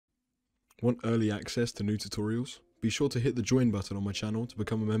Want early access to new tutorials? Be sure to hit the join button on my channel to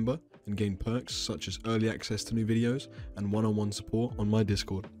become a member and gain perks such as early access to new videos and one-on-one support on my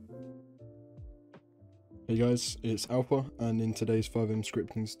Discord. Hey guys, it's Alpha, and in today's FiveM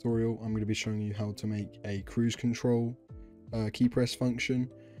scripting tutorial I'm going to be showing you how to make a cruise control key press function,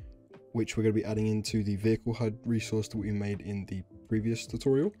 which we're going to be adding into the vehicle HUD resource that we made in the previous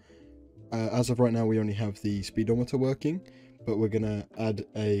tutorial. As of right now we only have the speedometer working, but we're going to add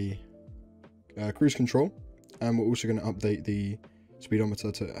a cruise control, and we're also going to update the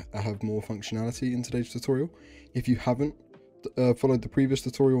speedometer to have more functionality in today's tutorial. If you haven't followed the previous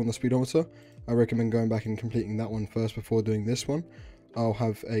tutorial on the speedometer, I recommend going back and completing that one first before doing this one. I'll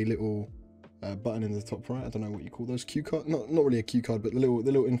have a little button in the top right. I don't know what you call those, cue card, not really a cue card, but the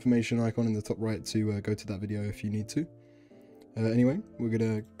little information icon in the top right to go to that video if you need to. Anyway, we're going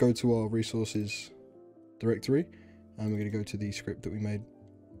to go to our resources directory, and we're going to go to the script that we made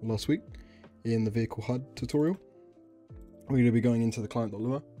last week in the vehicle HUD tutorial. We're going to be going into the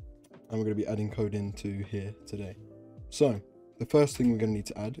client.lua, and we're going to be adding code into here today. So the first thing we're going to need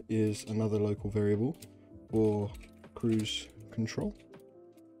to add is another local variable for cruise control,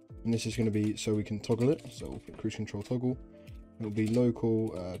 and this is going to be so we can toggle it. So we'll put cruise control toggle. It'll be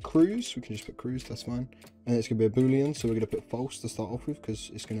local cruise. We can just put cruise, that's fine. And it's going to be a boolean, so we're going to put false to start off with because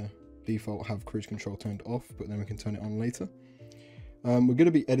it's going to default have cruise control turned off, but then we can turn it on later. We're going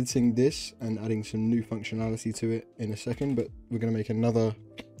to be editing this and adding some new functionality to it in a second, but we're going to make another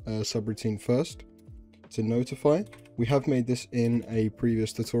subroutine first to notify. We have made this in a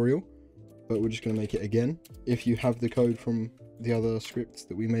previous tutorial, but we're just going to make it again. If you have the code from the other script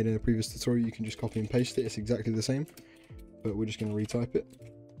that we made in a previous tutorial, you can just copy and paste it. It's exactly the same, but we're just going to retype it.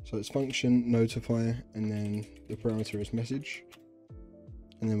 So it's function notify, and then the parameter is message,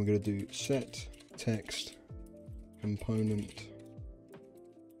 and then we're going to do set text component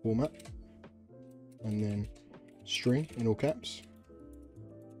format, and then string in all caps.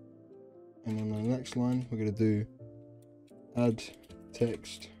 And then on the next line we're going to do add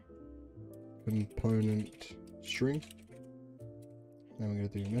text component string, and then we're going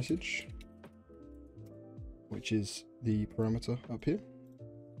to do message, which is the parameter up here.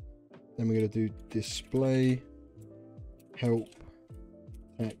 Then we're going to do display help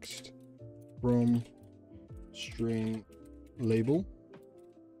text from string label,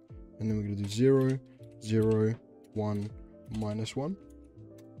 and then we're going to do 0, 0, 1, -1, and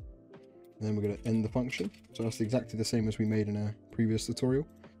then we're going to end the function. So that's exactly the same as we made in a previous tutorial.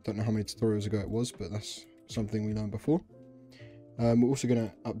 Don't know how many tutorials ago it was, but that's something we learned before. We're also going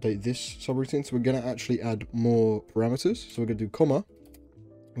to update this subroutine, so we're going to actually add more parameters. So we're going to do comma,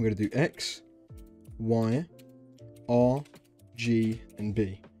 we're going to do x, y, r, g, and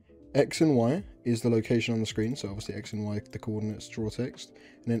b. X and Y is the location on the screen, so obviously X and Y, the coordinates, draw text,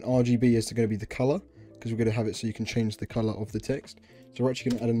 and then RGB is going to be the color, because we're going to have it so you can change the color of the text. So we're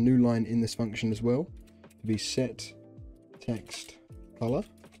actually going to add a new line in this function as well, to be set text color,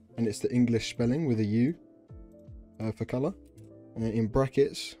 and it's the English spelling with a U for color, and then in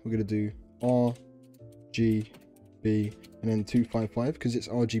brackets we're going to do RGB and then 255, because it's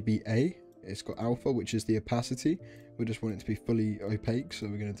RGBA. It's got alpha, which is the opacity. We just want it to be fully opaque, so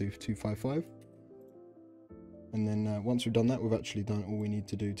we're going to do 255. And then once we've done that, we've actually done all we need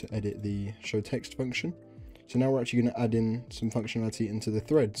to do to edit the show text function. So now we're actually going to add in some functionality into the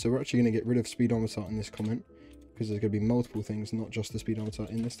thread. So we're actually going to get rid of speedometer in this comment, because there's going to be multiple things, not just the speedometer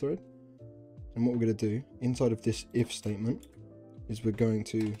in this thread. And what we're going to do inside of this if statement is we're going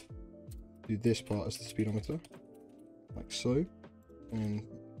to do this part as the speedometer, like so, and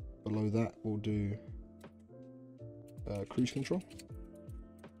below that we'll do cruise control.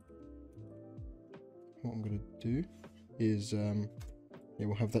 What I'm going to do is yeah,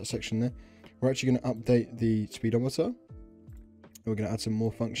 we'll have that section there. We're actually going to update the speedometer, and we're going to add some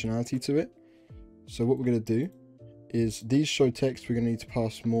more functionality to it. So what we're going to do is these show text, we're going to need to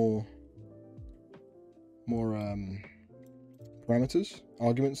pass more parameters,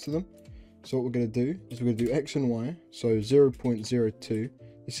 arguments to them. So what we're going to do is we're going to do x and y, so 0.02.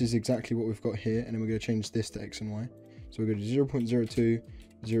 This is exactly what we've got here, and then we're going to change this to x and y. So we're going to do 0.02,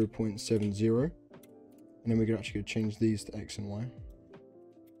 0.70, and then we're actually going to change these to x and y,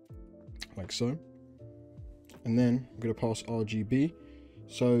 like so. And then I'm going to pass RGB.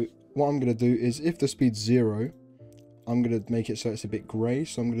 So what I'm going to do is if the speed's 0, I'm going to make it so it's a bit grey.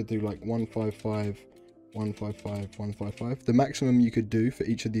 So I'm going to do like 155, 155, 155. The maximum you could do for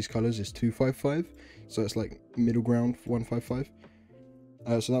each of these colors is 255. So it's like middle ground for 155.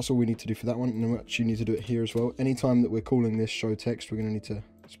 So that's all we need to do for that one, and then we actually need to do it here as well. Anytime that we're calling this show text, we're going to need to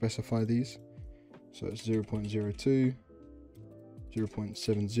specify these. So it's 0.02,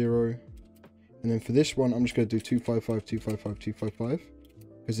 0.70, And then for this one, I'm just going to do 255, 255, 255,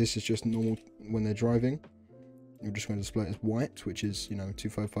 because this is just normal when they're driving. You're just going to display it as white, which is, you know,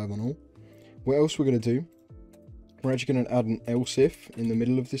 255 on all. What else we're going to do? We're actually going to add an else if in the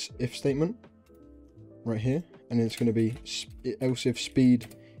middle of this if statement, right here. And it's going to be else if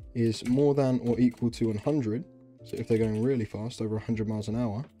speed is more than or equal to 100. So if they're going really fast, over 100 miles an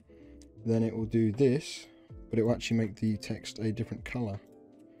hour, then it will do this, but it will actually make the text a different color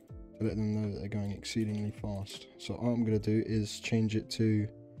to let them know that they're going exceedingly fast. So all I'm going to do is change it to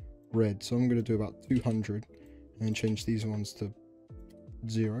red. So I'm going to do about 200 and then change these ones to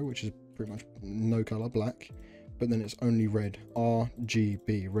 0, which is pretty much no color, black, but then it's only red,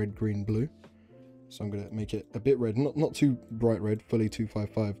 RGB, red, green, blue. So I'm going to make it a bit red, not too bright red, fully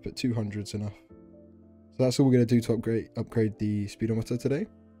 255, but 200's enough. So that's all we're going to do to upgrade the speedometer today.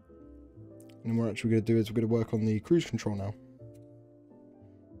 And what we're actually going to do is we're going to work on the cruise control now.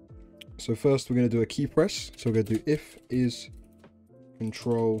 So first we're going to do a key press. So we're going to do if is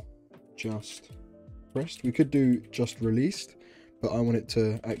control just pressed. We could do just released, but I want it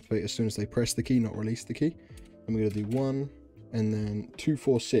to activate as soon as they press the key, not release the key. And we're going to do 1 and then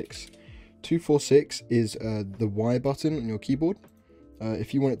 246. 246 is the Y button on your keyboard.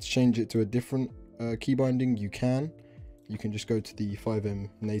 If you want it to change it to a different key binding, you can. You can just go to the FiveM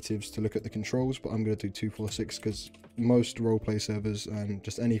natives to look at the controls, but I'm going to do 246 because most roleplay servers and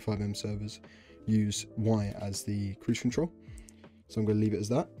just any FiveM servers use Y as the cruise control. So I'm going to leave it as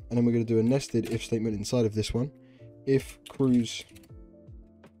that. And then we're going to do a nested if statement inside of this one. If cruise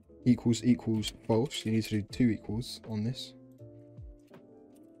equals false, you need to do 2 equals on this.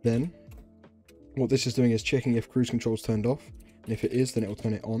 Then what this is doing is checking if cruise control is turned off, and if it is, then it will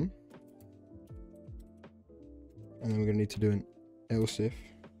turn it on. And then we're going to need to do an else if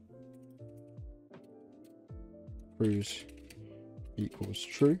cruise equals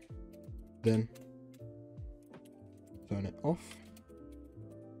true, then turn it off.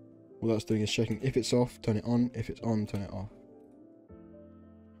 What that's doing is checking if it's off, turn it on, if it's on, turn it off.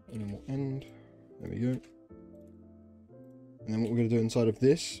 And then we'll end. There we go. And then what we're going to do inside of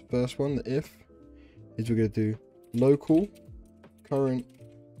this first one, the if, is we're going to do local current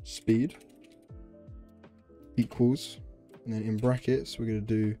speed equals, and then in brackets we're going to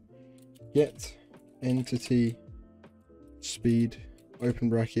do get entity speed, open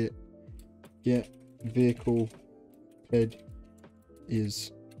bracket, get vehicle head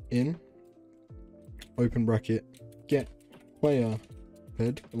is in, open bracket, get player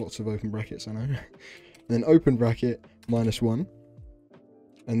head, lots of open brackets I know, and then open bracket -1,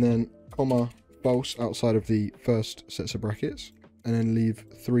 and then comma false outside of the first sets of brackets, and then leave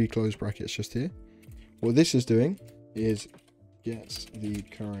 3 closed brackets just here. What this is doing is gets the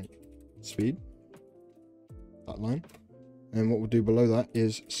current speed, that line, and what we'll do below that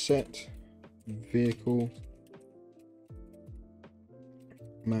is set vehicle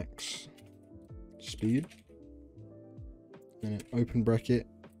max speed, and then open bracket,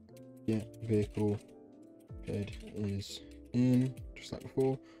 get vehicle head is in, just like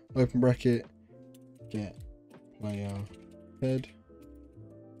before, open bracket, get player head,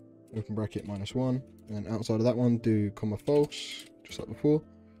 open bracket -1, and then outside of that one do comma false, just like before,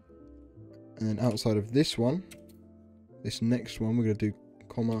 and then outside of this one, this next one, we're going to do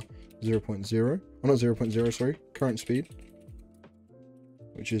comma 0.0, oh not 0.0, sorry, current speed,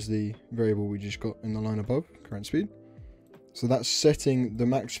 which is the variable we just got in the line above, current speed. So that's setting the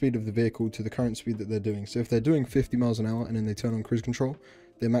max speed of the vehicle to the current speed that they're doing. So if they're doing 50 miles an hour and then they turn on cruise control,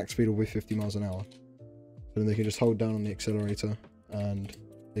 their max speed will be 50 miles an hour. So then they can just hold down on the accelerator and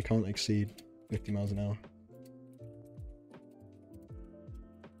they can't exceed 50 miles an hour.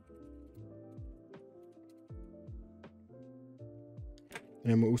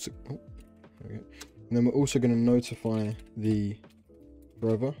 And then we're also, going to notify the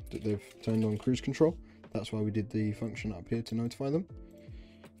driver that they've turned on cruise control. That's why we did the function up here to notify them.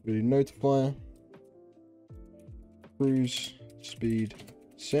 We do notify cruise speed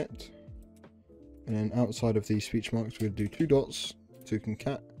set, and then outside of these speech marks we're going to do 2 dots to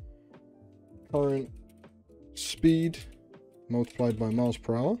concat current speed multiplied by miles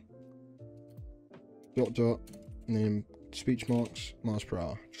per hour, dot dot, and then speech marks miles per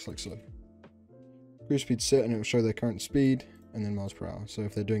hour, just like so. Cruise speed set, and it will show their current speed and then miles per hour. So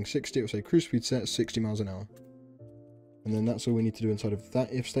if they're doing 60, it will say cruise speed set 60 miles an hour. And then that's all we need to do inside of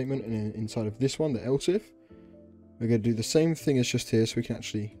that if statement. And then inside of this one, the else if, we're going to do the same thing as just here, so we can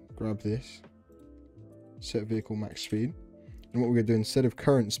actually grab this, set vehicle max speed. And what we're going to do instead of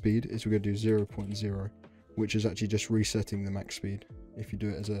current speed is we're going to do 0.0, which is actually just resetting the max speed if you do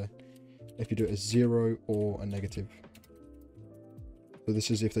it as 0 or a negative. So but this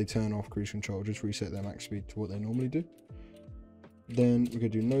is if they turn off cruise control. Just reset their max speed to what they normally do. Then we're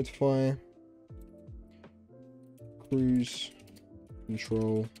going to do notify cruise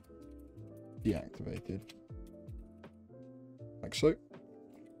control deactivated, like so.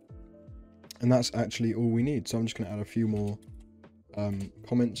 And that's actually all we need. So I'm just going to add a few more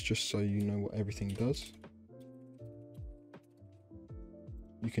comments just so you know what everything does.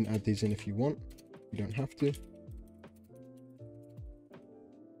 You can add these in if you want, you don't have to.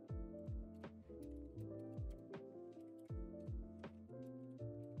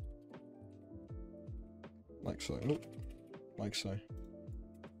 Like so. Oh, like so.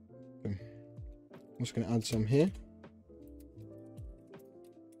 Boom. I'm just going to add some here.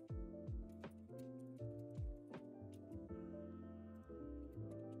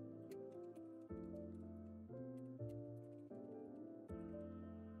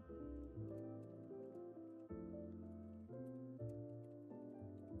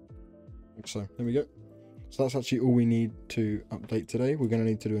 Like so. There we go. So that's actually all we need to update today. We're going to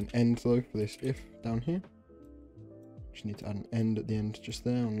need to do an end though for this if down here. Just need to add an end at the end just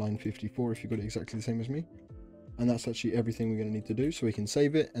there on line 54 if you've got it exactly the same as me. And that's actually everything we're going to need to do. So we can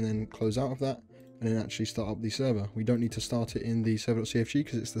save it and then close out of that and then actually start up the server. We don't need to start it in the server.cfg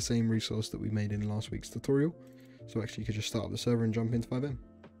because it's the same resource that we made in last week's tutorial. So actually you could just start up the server and jump into FiveM.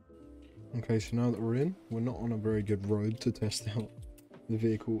 Okay, so now that we're in, we're not on a very good road to test out the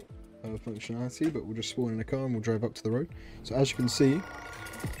vehicle functionality, but we'll just spawn in a car and we'll drive up to the road. So as you can see,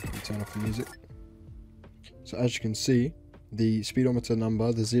 let me turn off the music. So as you can see, the speedometer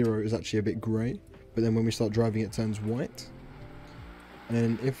number, the 0, is actually a bit grey, but then when we start driving it turns white. And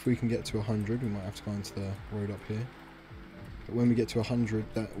then if we can get to 100, we might have to go into the road up here. But when we get to 100,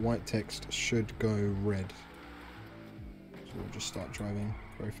 that white text should go red. So we'll just start driving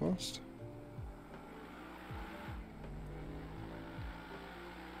very fast.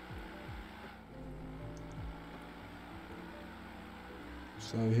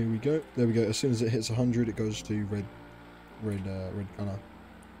 So here we go. There we go. As soon as it hits 100, it goes to red colour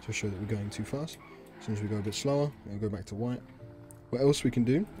to show that we're going too fast. As soon as we go a bit slower, it'll go back to white. What else we can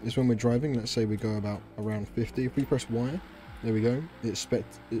do is when we're driving, let's say we go about around 50. If we press Y, there we go.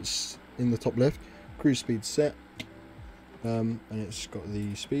 It's in the top left. Cruise speed set, and it's got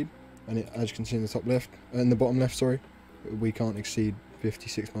the speed. And it, as you can see in the top left, in the bottom left, sorry, we can't exceed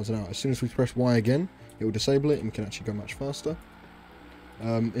 56 miles an hour. As soon as we press Y again, it will disable it, and we can actually go much faster.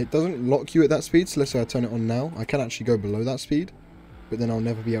 It doesn't lock you at that speed, so let's say I turn it on now, I can actually go below that speed, but then I'll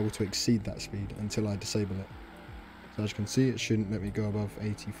never be able to exceed that speed until I disable it. So as you can see, it shouldn't let me go above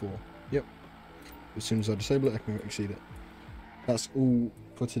 84. Yep. As soon as I disable it, I can exceed it. That's all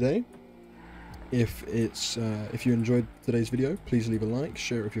for today. If you enjoyed today's video, please leave a like,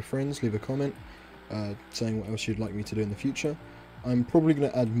 share it with your friends, leave a comment saying what else you'd like me to do in the future. I'm probably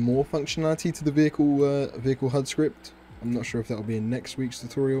going to add more functionality to the vehicle HUD script. I'm not sure if that will be in next week's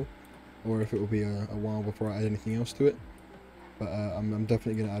tutorial or if it will be a while before I add anything else to it, but I'm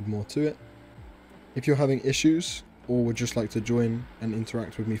definitely going to add more to it. If you're having issues or would just like to join and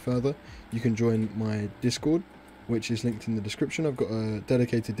interact with me further, you can join my Discord, which is linked in the description. I've got a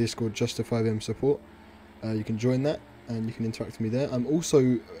dedicated Discord just to FiveM support. You can join that and you can interact with me there. I'm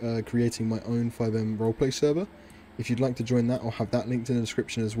also creating my own FiveM roleplay server. If you'd like to join that, I'll have that linked in the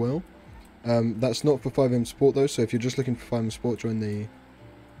description as well. That's not for FiveM support though, so if you're just looking for FiveM support, join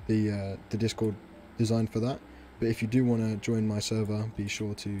the Discord designed for that. But if you do want to join my server, be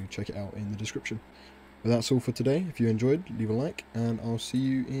sure to check it out in the description. But that's all for today. If you enjoyed, leave a like, and I'll see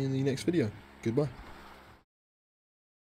you in the next video. Goodbye.